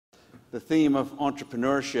The theme of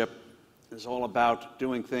entrepreneurship is all about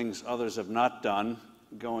doing things others have not done,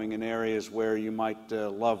 going in areas where you might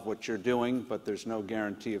love what you're doing, but there's no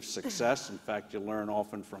guarantee of success. In fact, you learn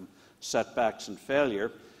often from setbacks and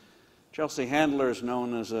failure. Chelsea Handler is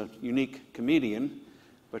known as a unique comedian,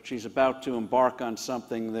 but she's about to embark on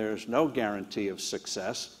something there's no guarantee of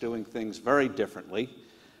success, doing things very differently.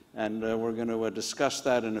 And we're going to discuss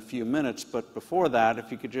that in a few minutes. But before that,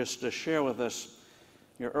 if you could just share with us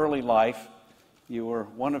your early life. You were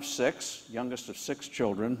one of six, youngest of six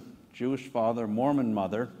children, Jewish father, Mormon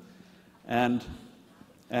mother, and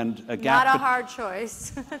a gap. Not a hard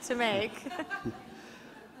choice to make.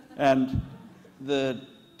 And the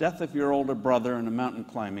death of your older brother in a mountain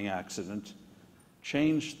climbing accident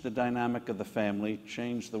changed the dynamic of the family,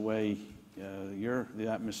 changed the way the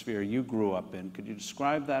atmosphere you grew up in. Could you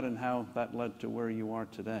describe that and how that led to where you are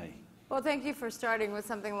today? Well, thank you for starting with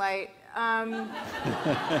something light.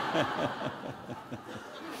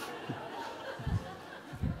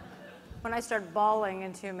 When I start bawling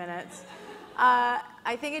in 2 minutes.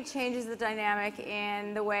 I think it changes the dynamic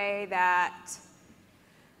in the way that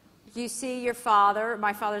you see your father.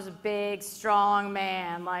 My father's a big, strong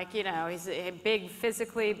man. Like, you know, he's big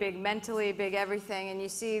physically, big mentally, big everything. And you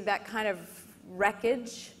see that kind of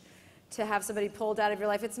wreckage to have somebody pulled out of your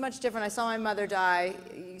life. It's much different. I saw my mother die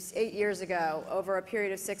 8 years ago over a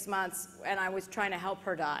period of 6 months, and I was trying to help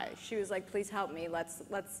her die. She was like, please help me. Let's.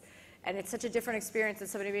 And it's such a different experience than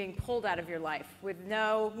somebody being pulled out of your life with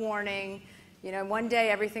no warning. You know, one day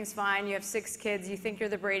everything's fine. You have 6 kids. You think you're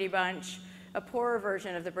the Brady Bunch, a poorer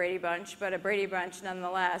version of the Brady Bunch, but a Brady Bunch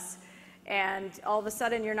nonetheless. And all of a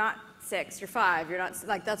sudden you're not 6, you're 5. You're not,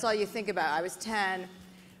 like, that's all you think about. I was 10.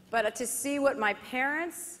 But to see what my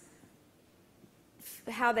parents,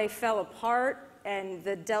 how they fell apart, and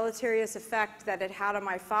the deleterious effect that it had on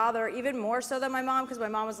my father, even more so than my mom, because my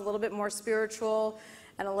mom was a little bit more spiritual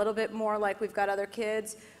and a little bit more like, we've got other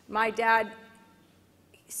kids. My dad,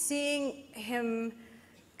 seeing him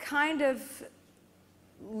kind of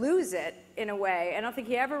lose it in a way, I don't think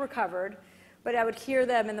he ever recovered, but I would hear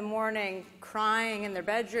them in the morning crying in their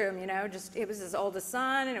bedroom, you know, just, it was his oldest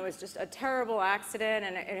son, and it was just a terrible accident,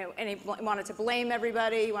 and he wanted to blame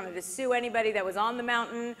everybody. He wanted to sue anybody that was on the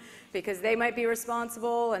mountain because they might be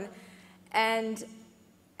responsible, and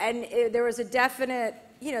there was a definite,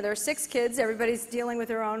 you know, there are 6 kids, everybody's dealing with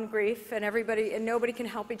their own grief, and nobody can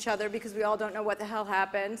help each other because we all don't know what the hell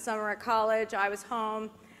happened. Some are at college, I was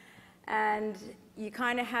home, and you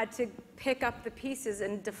kind of had to pick up the pieces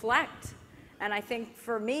and deflect. And I think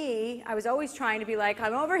for me, I was always trying to be like,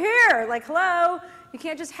 I'm over here, like, hello, you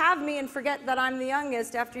can't just have me and forget that I'm the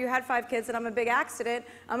youngest after you had 5 kids and I'm a big accident,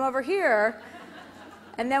 I'm over here.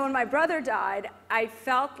 And then when my brother died, I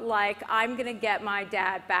felt like I'm gonna get my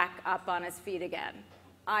dad back up on his feet again.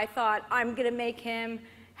 I thought, I'm gonna make him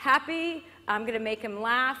happy, I'm gonna make him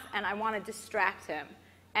laugh, and I wanna distract him.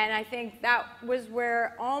 And I think that was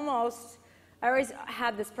where almost, I always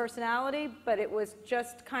had this personality, but it was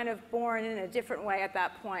just kind of born in a different way at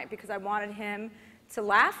that point, because I wanted him to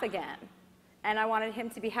laugh again, and I wanted him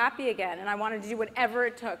to be happy again, and I wanted to do whatever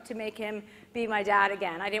it took to make him be my dad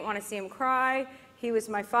again. I didn't want to see him cry. He was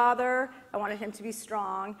my father. I wanted him to be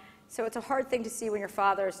strong. So it's a hard thing to see when your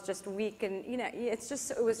father is just weak, and you know, it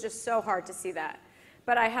was just so hard to see that.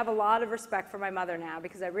 But I have a lot of respect for my mother now,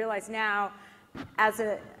 because I realize now, as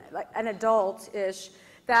an adult-ish,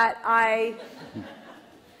 that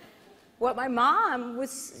what my mom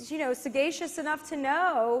was, you know, sagacious enough to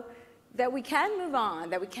know that we can move on,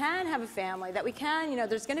 that we can have a family, that we can, you know,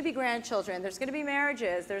 there's going to be grandchildren, there's going to be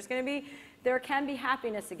marriages, there can be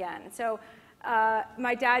happiness again. So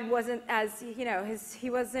my dad wasn't as, you know, he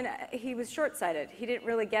was short-sighted. He didn't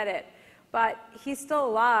really get it, but he's still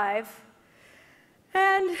alive,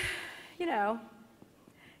 and, you know,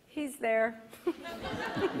 he's there.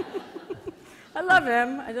 I love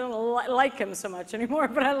him. I don't like him so much anymore,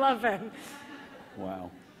 but I love him. Wow.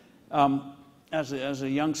 As a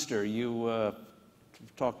youngster, you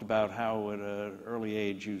talked about how at an early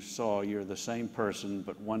age you saw you're the same person,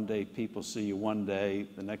 but one day people see you one day,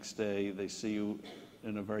 the next day they see you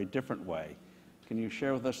in a very different way. Can you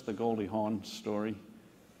share with us the Goldie Hawn story?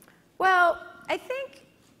 Well, I think,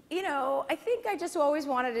 you know, I just always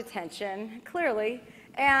wanted attention, clearly,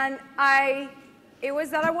 and it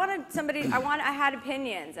was that I wanted somebody, I had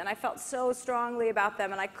opinions, and I felt so strongly about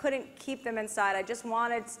them, and I couldn't keep them inside. I just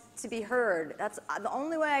wanted to be heard. That's the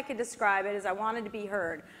only way I could describe it, is I wanted to be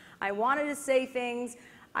heard. I wanted to say things.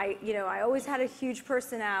 I always had a huge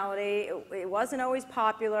personality. It wasn't always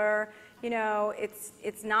popular. You know,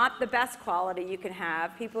 it's not the best quality you can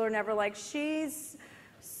have. People are never like, she's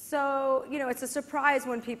So, you know, it's a surprise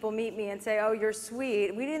when people meet me and say, oh, you're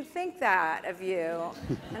sweet. We didn't think that of you.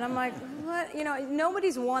 And I'm like, what? You know,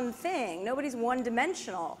 nobody's one thing. Nobody's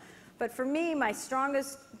one-dimensional. But for me, my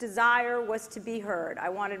strongest desire was to be heard. I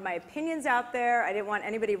wanted my opinions out there. I didn't want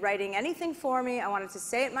anybody writing anything for me. I wanted to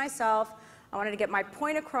say it myself. I wanted to get my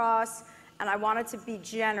point across. And I wanted to be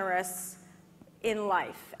generous in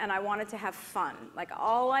life. And I wanted to have fun. Like,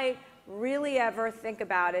 all I really ever think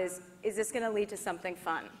about is this going to lead to something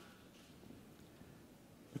fun?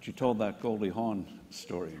 But you told that Goldie Hawn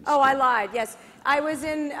story. Oh, I lied, yes. I was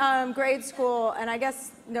in grade school, and I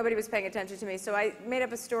guess nobody was paying attention to me, so I made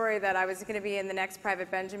up a story that I was going to be in the next Private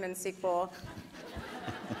Benjamin sequel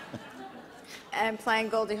and playing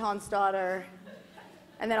Goldie Hawn's daughter.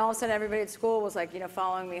 And then all of a sudden, everybody at school was like, you know,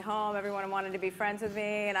 following me home. Everyone wanted to be friends with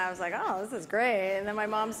me, and I was like, oh, this is great. And then my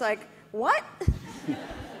mom's like, what?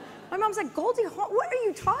 My mom's like, Goldie Hawn, what are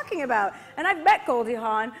you talking about? And I've met Goldie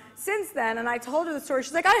Hawn since then, and I told her the story.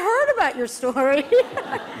 She's like, I heard about your story.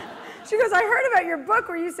 She goes, I heard about your book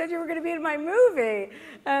where you said you were going to be in my movie.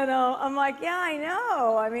 And I'm like, yeah, I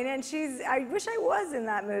know. I mean, and I wish I was in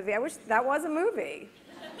that movie. I wish that was a movie.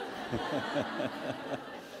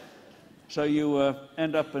 So you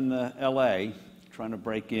end up in L.A. trying to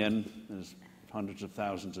break in, as hundreds of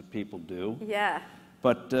thousands of people do. Yeah.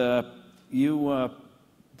 But you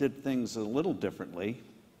did things a little differently.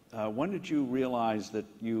 When did you realize that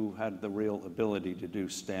you had the real ability to do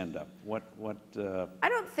stand-up? I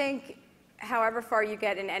don't think, however far you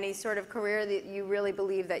get in any sort of career, that you really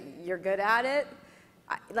believe that you're good at it.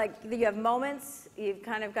 Like, you have moments, you've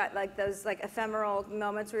kind of got like those like ephemeral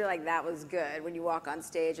moments where you're like, that was good. When you walk on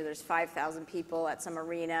stage and there's 5,000 people at some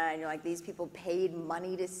arena and you're like, these people paid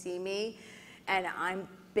money to see me and I'm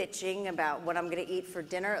bitching about what I'm going to eat for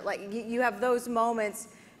dinner. Like, you have those moments,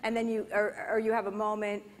 and then you have a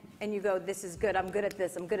moment and you go, this is good, I'm good at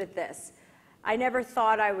this, I'm good at this. I never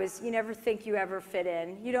thought you never think you ever fit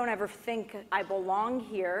in. You don't ever think I belong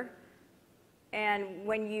here. And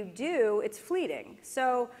when you do, it's fleeting.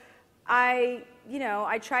 So I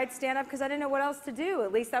tried stand-up because I didn't know what else to do.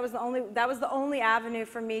 At least that was the only avenue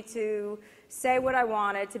for me to say what I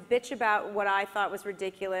wanted, to bitch about what I thought was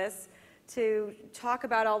ridiculous, to talk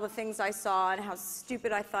about all the things I saw and how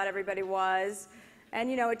stupid I thought everybody was. And,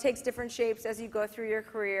 you know, it takes different shapes as you go through your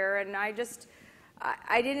career. And I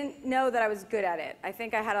didn't know that I was good at it. I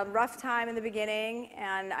think I had a rough time in the beginning,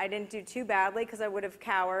 and I didn't do too badly because I would have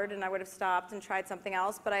cowered and I would have stopped and tried something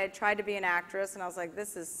else. But I had tried to be an actress, and I was like,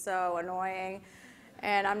 this is so annoying.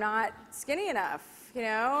 And I'm not skinny enough, you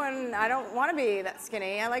know, and I don't want to be that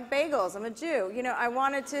skinny. I like bagels. I'm a Jew. You know, I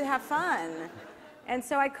wanted to have fun. And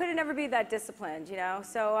so I couldn't ever be that disciplined, you know.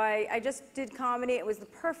 So I just did comedy. It was the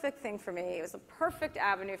perfect thing for me. It was the perfect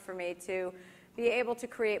avenue for me to be able to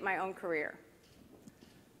create my own career.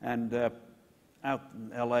 And out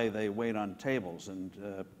in L.A., they wait on tables, and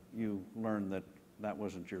you learned that that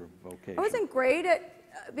wasn't your vocation. I wasn't great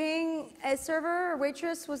at being a server or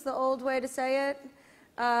waitress was the old way to say it.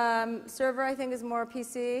 Server, I think, is more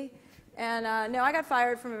PC. And no, I got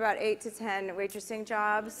fired from about 8 to 10 waitressing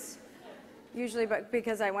jobs, usually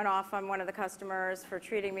because I went off on one of the customers for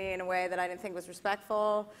treating me in a way that I didn't think was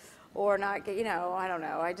respectful, or not, you know, I don't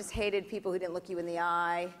know. I just hated people who didn't look you in the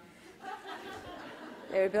eye.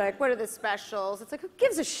 They would be like, what are the specials? It's like, who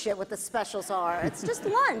gives a shit what the specials are? It's just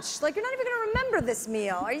lunch. Like, you're not even going to remember this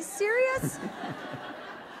meal. Are you serious?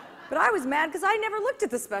 But I was mad because I never looked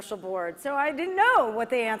at the special board, so I didn't know what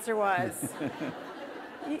the answer was.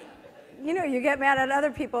 You know, you get mad at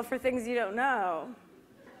other people for things you don't know.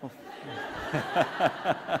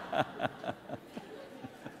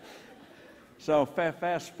 So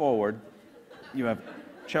fast forward, you have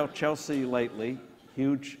Chelsea lately,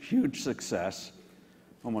 huge success.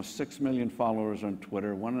 Almost 6 million followers on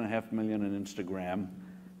Twitter, 1.5 million on Instagram,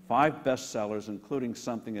 5 bestsellers, including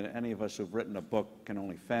something that any of us who've written a book can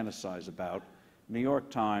only fantasize about. New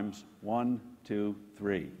York Times, 1, 2,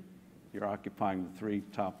 3. You're occupying the 3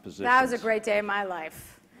 top positions. That was a great day in my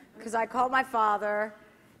life, because I called my father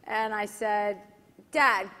and I said,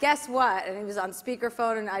 Dad, guess what? And he was on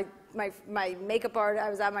speakerphone, and my makeup artist, I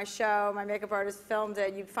was at my show, my makeup artist filmed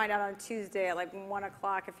it. You'd find out on Tuesday at like 1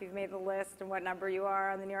 o'clock if you've made the list and what number you are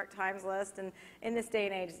on the New York Times list. And in this day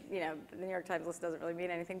and age, you know, the New York Times list doesn't really mean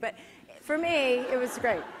anything. But for me, it was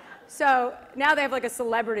great. So now they have like a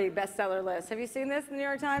celebrity bestseller list. Have you seen this in the New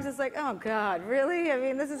York Times? It's like, oh God, really? I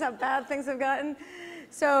mean, this is how bad things have gotten.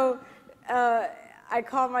 So I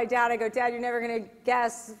called my dad. I go, Dad, you're never going to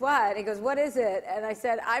guess what? And he goes, what is it? And I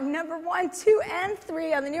said, I'm number 1, 2, and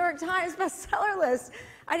 3 on the New York Times bestseller list.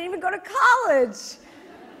 I didn't even go to college.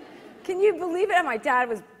 Can you believe it? And my dad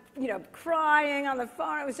was crying on the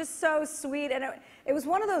phone. It was just so sweet. And it was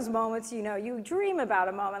one of those moments, you dream about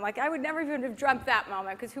a moment. Like, I would never even have dreamt that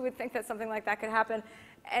moment, because who would think that something like that could happen?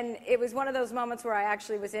 And it was one of those moments where I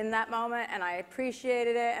actually was in that moment, and I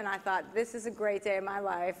appreciated it, and I thought, this is a great day of my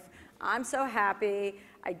life. I'm so happy.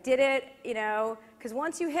 I did it, because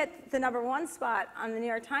once you hit the #1 spot on the New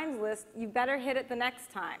York Times list, you better hit it the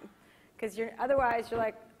next time, because otherwise you're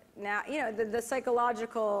like, now, the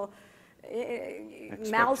psychological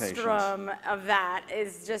maelstrom of that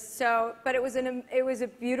is just so. But it was a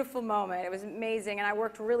beautiful moment. It was amazing, and I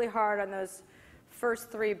worked really hard on those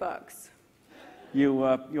first 3 books. You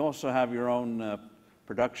also have your own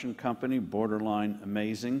production company, Borderline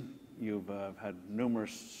Amazing. You've had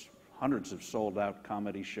hundreds of sold-out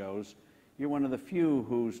comedy shows. You're one of the few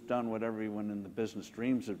who's done what everyone in the business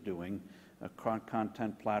dreams of doing,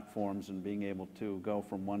 content platforms and being able to go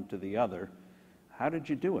from one to the other. How did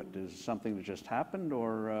you do it? Is it something that just happened,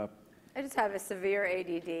 or? I just have a severe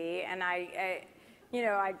ADD, and I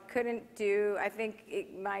couldn't do. I think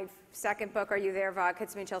my second book, Are You There, Vodka,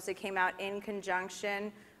 It's Me, Chelsea, came out in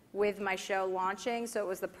conjunction with my show launching, so it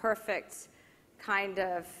was the perfect kind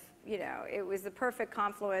of, it was the perfect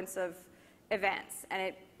confluence of events, and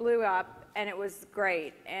it blew up, and it was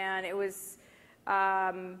great, and it was.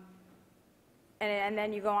 And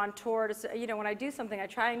then you go on tour to, when I do something, I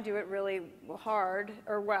try and do it really hard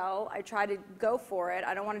or well. I try to go for it.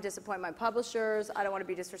 I don't want to disappoint my publishers. I don't want to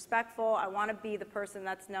be disrespectful. I want to be the person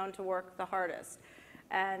that's known to work the hardest.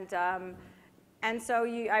 And so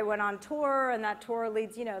I went on tour, and that tour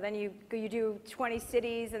leads, then you do 20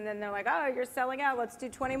 cities, and then they're like, oh, you're selling out. Let's do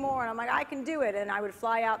 20 more. And I'm like, I can do it. And I would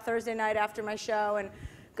fly out Thursday night after my show and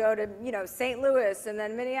go to, St. Louis, and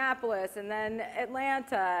then Minneapolis, and then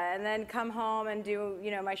Atlanta, and then come home and do,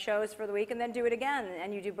 my shows for the week, and then do it again.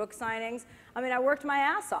 And you do book signings. I mean, I worked my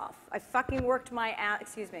ass off. I fucking worked my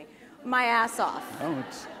ass off. Oh,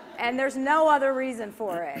 And there's no other reason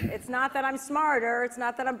for it. It's not that I'm smarter. It's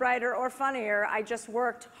not that I'm brighter or funnier. I just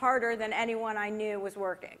worked harder than anyone I knew was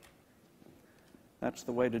working. That's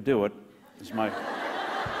the way to do it, is my...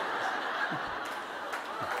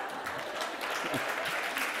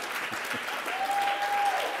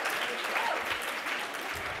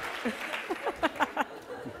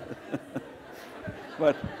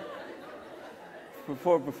 But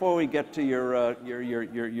before we get to your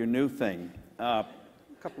new thing, a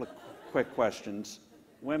couple of quick questions.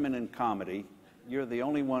 Women in comedy, you're the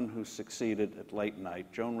only one who succeeded at late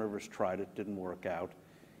night. Joan Rivers tried it, didn't work out.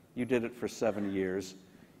 You did it for 7 years.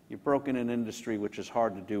 You've broken an industry which is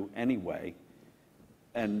hard to do anyway.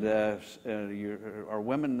 And are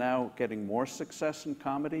women now getting more success in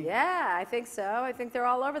comedy? Yeah, I think so. I think they're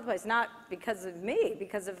all over the place. Not because of me,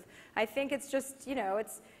 because of, I think it's just,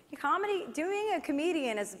 it's comedy, doing a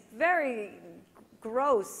comedian is very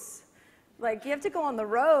gross. Like, you have to go on the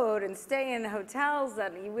road and stay in hotels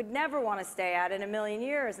that you would never want to stay at in a million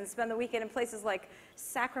years, and spend the weekend in places like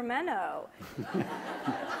Sacramento.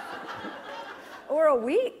 Or a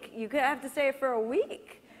week. You could have to stay for a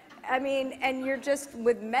week. I mean, and you're just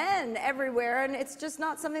with men everywhere, and it's just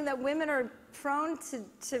not something that women are prone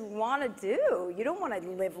to want to do. You don't want to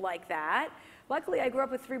live like that. Luckily, I grew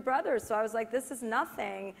up with 3 brothers, so I was like, this is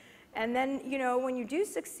nothing. And then, when you do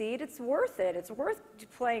succeed, it's worth it. It's worth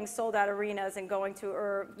playing sold-out arenas and going to,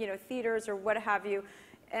 or, theaters or what have you,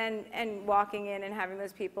 and walking in and having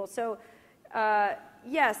those people. So,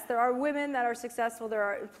 yes, there are women that are successful. There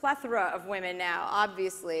are a plethora of women now,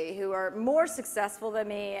 obviously, who are more successful than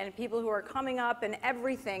me, and people who are coming up and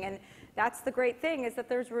everything. And that's the great thing, is that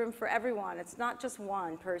there's room for everyone. It's not just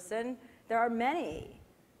one person. There are many.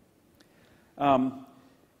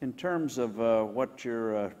 In terms of what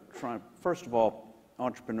you're trying, first of all,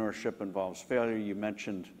 entrepreneurship involves failure. You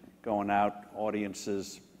mentioned going out,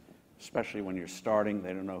 audiences, especially when you're starting,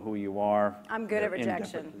 they don't know who you are. I'm good at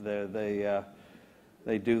rejection.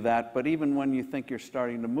 They do that, but even when you think you're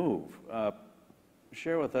starting to move,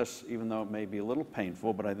 share with us, even though it may be a little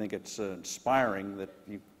painful, but I think it's inspiring that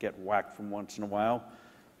you get whacked from once in a while,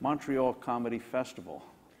 Montreal Comedy Festival.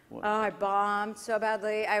 Oh, I bombed so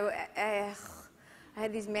badly. I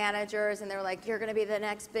had these managers, and they were like, you're going to be the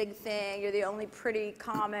next big thing. You're the only pretty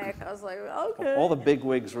comic. I was like, okay. All the big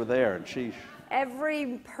wigs were there, and sheesh.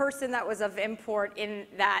 Every person that was of import in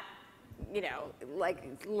that,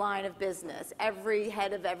 line of business, every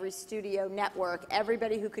head of every studio network,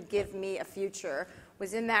 everybody who could give me a future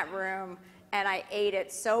was in that room, and I ate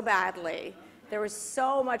it so badly. There was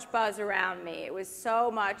so much buzz around me. It was so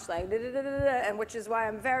much like, and which is why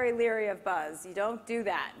I'm very leery of buzz. You don't do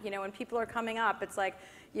that. When people are coming up, it's like,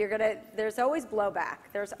 there's always blowback.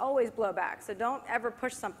 There's always blowback. So don't ever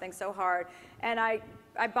push something so hard. And I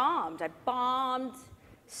bombed. I bombed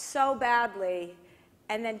so badly.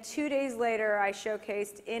 And then 2 days later, I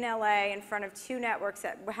showcased in LA in front of 2 networks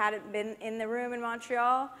that hadn't been in the room in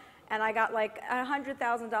Montreal. And I got like a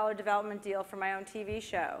 $100,000 development deal for my own TV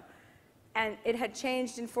show. And it had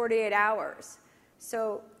changed in 48 hours.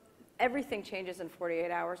 So everything changes in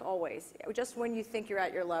 48 hours, always. Just when you think you're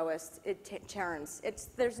at your lowest, it turns.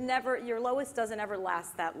 Your lowest doesn't ever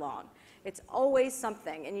last that long. It's always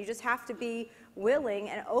something. And you just have to be willing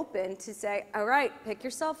and open to say, all right, pick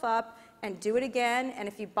yourself up and do it again. And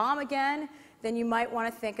if you bomb again, then you might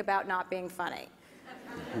want to think about not being funny.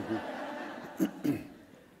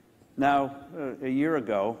 Now, a year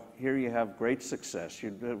ago, here you have great success.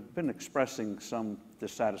 You've been expressing some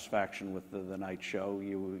dissatisfaction with the night show.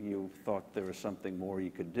 You thought there was something more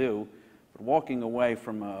you could do. But walking away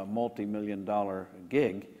from a multi-million-dollar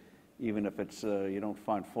gig, even if it's you don't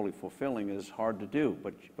find fully fulfilling, is hard to do.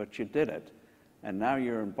 But you did it. And now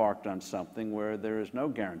you're embarked on something where there is no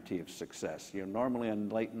guarantee of success. You're normally on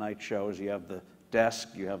late-night shows, you have the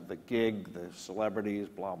desk, you have the gig, the celebrities,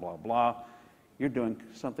 blah, blah, blah. You're doing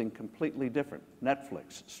something completely different.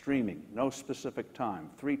 Netflix, streaming, no specific time,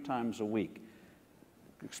 3 times a week.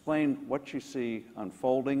 Explain what you see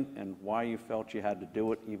unfolding and why you felt you had to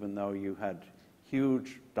do it, even though you had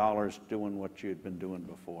huge dollars doing what you had been doing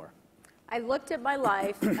before. I looked at my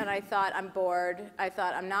life and I thought, I'm bored. I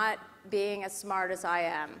thought, I'm not being as smart as I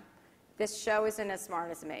am. This show isn't as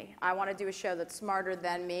smart as me. I want to do a show that's smarter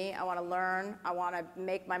than me. I want to learn. I want to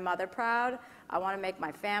make my mother proud. I want to make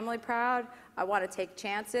my family proud. I want to take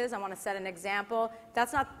chances. I want to set an example.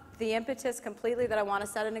 That's not the impetus completely that I want to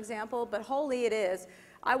set an example, but wholly it is.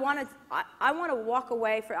 I want to walk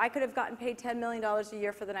away. I could have gotten paid $10 million a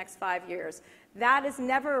year for the next 5 years. That is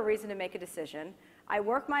never a reason to make a decision. I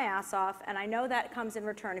work my ass off, and I know that comes in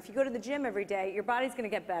return. If you go to the gym every day, your body's going to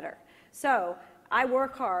get better. So I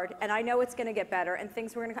work hard, and I know it's going to get better, and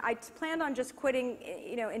things were going to. I planned on just quitting,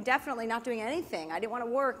 indefinitely, not doing anything. I didn't want to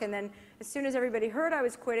work, and then as soon as everybody heard I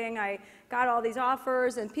was quitting, I got all these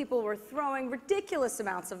offers, and people were throwing ridiculous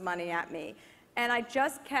amounts of money at me. And I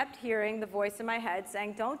just kept hearing the voice in my head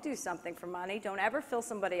saying, don't do something for money. Don't ever fill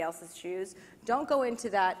somebody else's shoes. Don't go into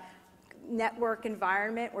that network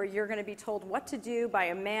environment where you're going to be told what to do by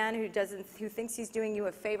a man who thinks he's doing you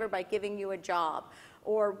a favor by giving you a job,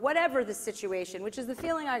 or whatever the situation, which is the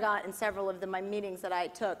feeling I got in several of my meetings that I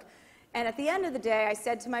took. And at the end of the day, I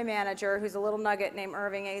said to my manager, who's a little nugget named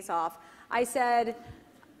Irving Azoff, I said,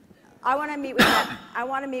 I want to meet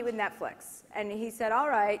with Netflix. And he said, all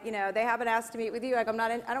right, they haven't asked to meet with you. Like,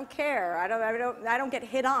 I don't care. I don't get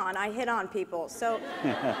hit on. I hit on people. So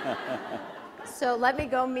let me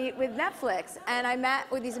go meet with Netflix. And I met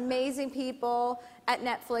with these amazing people at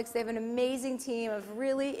Netflix. They have an amazing team of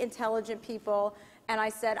really intelligent people. And I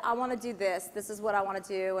said, I want to do this. This is what I want to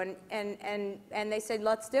do. And they said,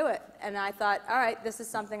 let's do it. And I thought, all right, this is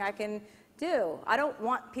something I can do. I don't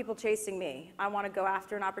want people chasing me. I want to go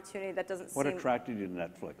after an opportunity that doesn't seem... What attracted you to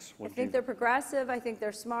Netflix? I think they're progressive. I think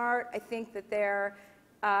they're smart. I think that they're...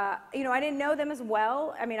 I didn't know them as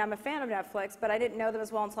well. I mean, I'm a fan of Netflix, but I didn't know them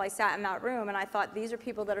as well until I sat in that room, and I thought, these are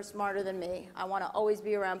people that are smarter than me. I want to always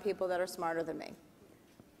be around people that are smarter than me.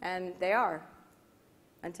 And they are,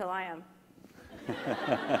 until I am.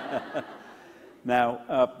 Now,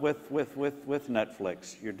 with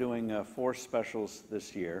Netflix, you're doing 4 specials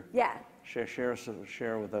this year. Yeah. Share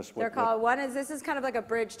with us. They're called, this is kind of like a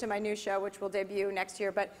bridge to my new show, which will debut next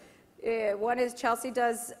year, but one is Chelsea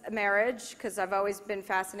Does Marriage, because I've always been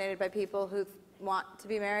fascinated by people who want to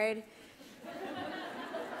be married.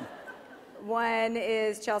 One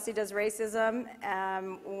is Chelsea Does Racism.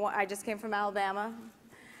 I just came from Alabama.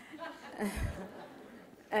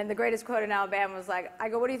 And the greatest quote in Alabama was like, I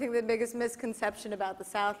go, what do you think the biggest misconception about the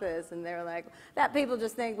South is? And they were like, that people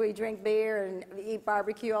just think we drink beer and eat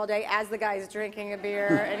barbecue all day, as the guy's drinking a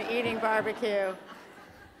beer and eating barbecue.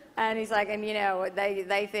 And he's like, and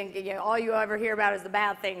they think, all you ever hear about is the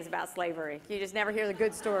bad things about slavery. You just never hear the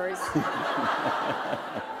good stories.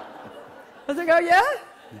 I was like, oh yeah?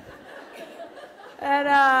 And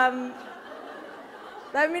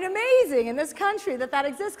amazing in this country that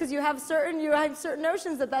exists, because you have certain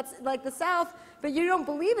notions that that's like the South, but you don't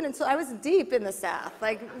believe it until I was deep in the South,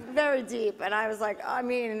 like very deep. And I was like,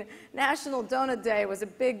 National Donut Day was a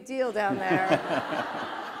big deal down there.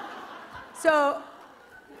 So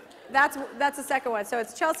that's the second one. So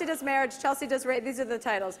it's Chelsea Does Marriage, Chelsea Does these are the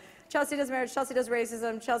titles. Chelsea Does Marriage, Chelsea Does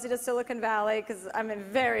Racism, Chelsea Does Silicon Valley, because I'm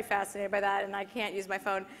very fascinated by that and I can't use my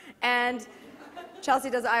phone. And Chelsea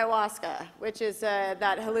Does Ayahuasca, which is that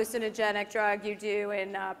hallucinogenic drug you do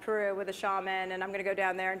in Peru with a shaman, and I'm going to go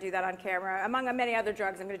down there and do that on camera. Among many other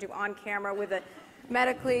drugs, I'm going to do on camera with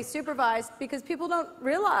medically supervised because people don't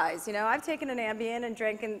realize, you know, I've taken an Ambien and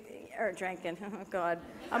drinking, oh God,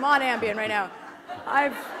 I'm on Ambien right now. I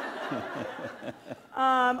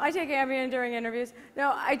take Ambien during interviews.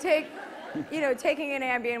 No, I take, you know, taking an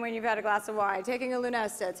Ambien when you've had a glass of wine, taking a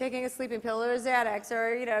Lunesta, taking a sleeping pill or a Xanax,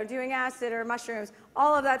 or, you know, doing acid or mushrooms,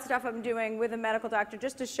 all of that stuff I'm doing with a medical doctor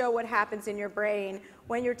just to show what happens in your brain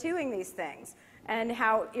when you're doing these things and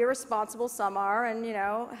how irresponsible some are and, you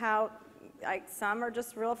know, how some are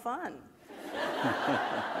just real fun.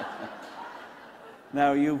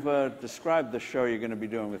 Now, you've described the show you're going to be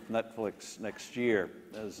doing with Netflix next year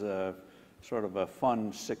as a sort of a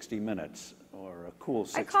fun 60 minutes or a cool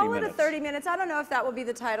 60 minutes. I call it a 30 minutes. I don't know if that will be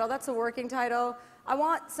the title. That's a working title. I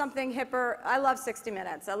want something hipper. I love 60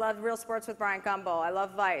 Minutes. I love Real Sports with Brian Gumbel. I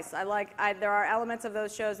love Vice. There are elements of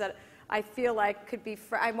those shows that I feel like could be,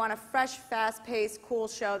 I want a fresh, fast-paced, cool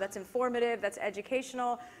show that's informative, that's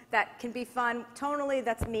educational, that can be fun. Tonally,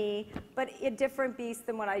 that's me, but a different beast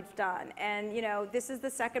than what I've done. And, you know, this is the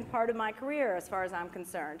second part of my career as far as I'm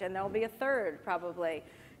concerned, and there'll be a third probably,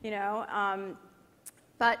 you know.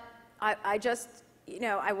 But I just, you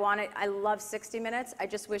know, I love 60 Minutes. I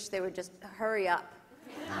just wish they would just hurry up.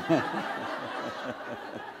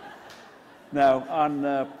 Now, on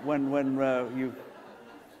when you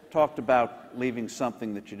talked about leaving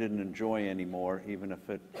something that you didn't enjoy anymore, even if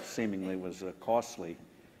it seemingly was costly,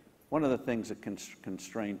 one of the things that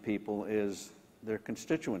constrain people is their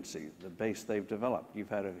constituency, the base they've developed. You've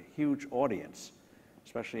had a huge audience,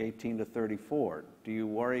 especially 18 to 34. Do you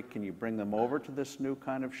worry, can you bring them over to this new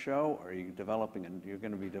kind of show? Or are you you're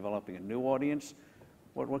going to be developing a new audience?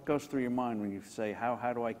 What goes through your mind when you say,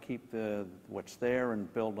 how do I keep what's there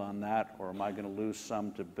and build on that, or am I going to lose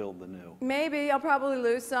some to build the new? Maybe I'll probably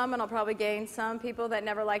lose some, and I'll probably gain some people that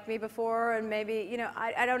never liked me before, and maybe, you know,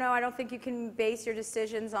 I don't know. I don't think you can base your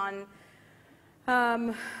decisions on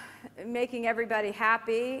making everybody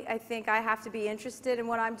happy. I think I have to be interested in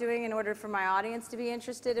what I'm doing in order for my audience to be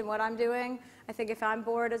interested in what I'm doing. I think if I'm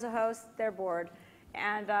bored as a host, they're bored.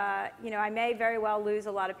 And, you know, I may very well lose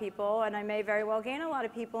a lot of people, and I may very well gain a lot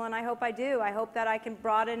of people, and I hope I do. I hope that I can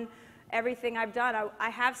broaden everything I've done. I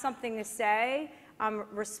have something to say. I'm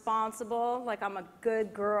responsible, like I'm a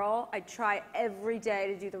good girl. I try every day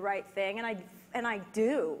to do the right thing, and I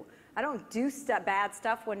do. I don't do bad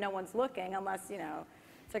stuff when no one's looking, unless, you know,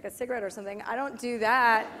 it's like a cigarette or something. I don't do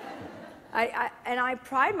that. And I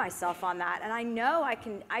pride myself on that, and I know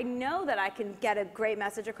that I can get a great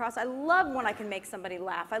message across. I love when I can make somebody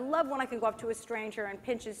laugh. I love when I can go up to a stranger and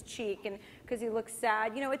pinch his cheek and because he looks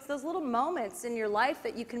sad. You know, it's those little moments in your life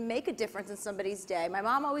that you can make a difference in somebody's day. My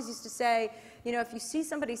mom always used to say, you know, if you see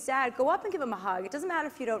somebody sad, go up and give them a hug. It doesn't matter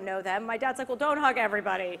if you don't know them. My dad's like, well, don't hug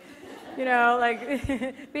everybody. You know,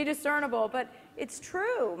 like, be discernible. But it's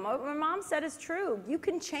true. What my mom said is true. You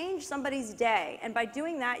can change somebody's day, and by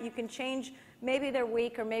doing that, you can change maybe their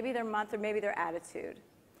week or maybe their month or maybe their attitude.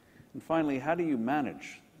 And finally, how do you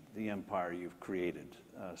manage the empire you've created?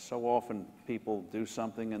 So often people do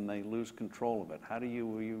something and they lose control of it. How do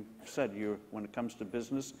you said when it comes to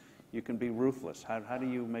business, you can be ruthless. How do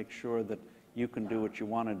you make sure that you can do what you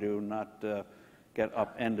want to do, not get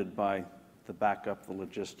upended by the backup, the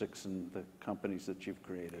logistics, and the companies that you've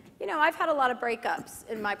created? You know, I've had a lot of breakups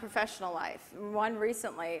in my professional life. One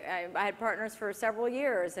recently. I had partners for several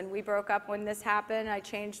years, and we broke up when this happened. I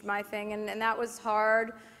changed my thing, and that was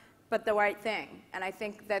hard, but the right thing. And I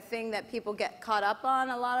think the thing that people get caught up on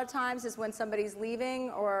a lot of times is when somebody's leaving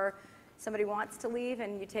or somebody wants to leave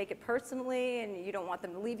and you take it personally and you don't want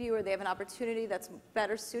them to leave you, or they have an opportunity that's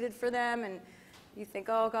better suited for them, and you think,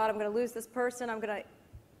 oh God, I'm going to lose this person,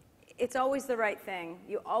 it's always the right thing.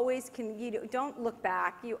 You always can, don't look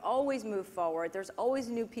back. You always move forward. There's always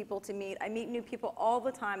new people to meet. I meet new people all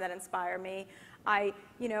the time that inspire me.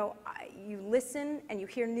 You listen and you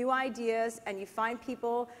hear new ideas and you find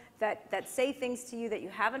people that say things to you that you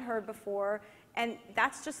haven't heard before. And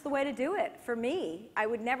that's just the way to do it for me. I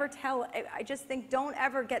would never I just think don't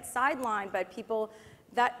ever get sidelined by people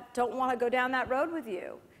that don't want to go down that road with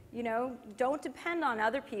you. You know, don't depend on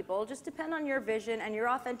other people. Just depend on your vision and your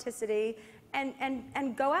authenticity,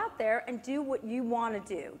 and go out there and do what you want to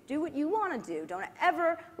do. Do what you want to do. Don't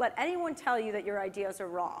ever let anyone tell you that your ideas are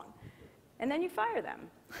wrong. And then you fire them.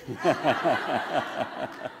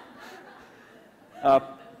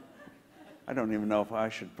 I don't even know if I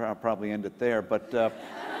should probably end it there, but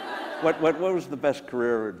what was the best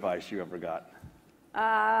career advice you ever got?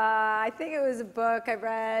 I think it was a book I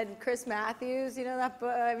read, Chris Matthews, you know that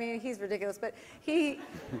book? I mean, he's ridiculous, but he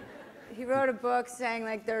wrote a book saying,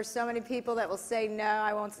 like, there are so many people that will say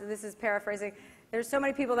no. This is paraphrasing. There's so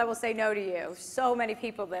many people that will say no to you. So many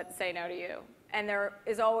people that say no to you. And there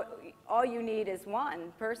is all you need is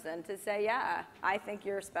one person to say, yeah, I think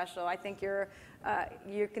you're special. I think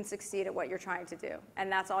you can succeed at what you're trying to do.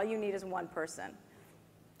 And that's all you need is one person.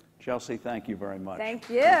 Chelsea, thank you very much. Thank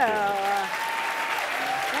you.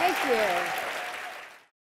 Thank you.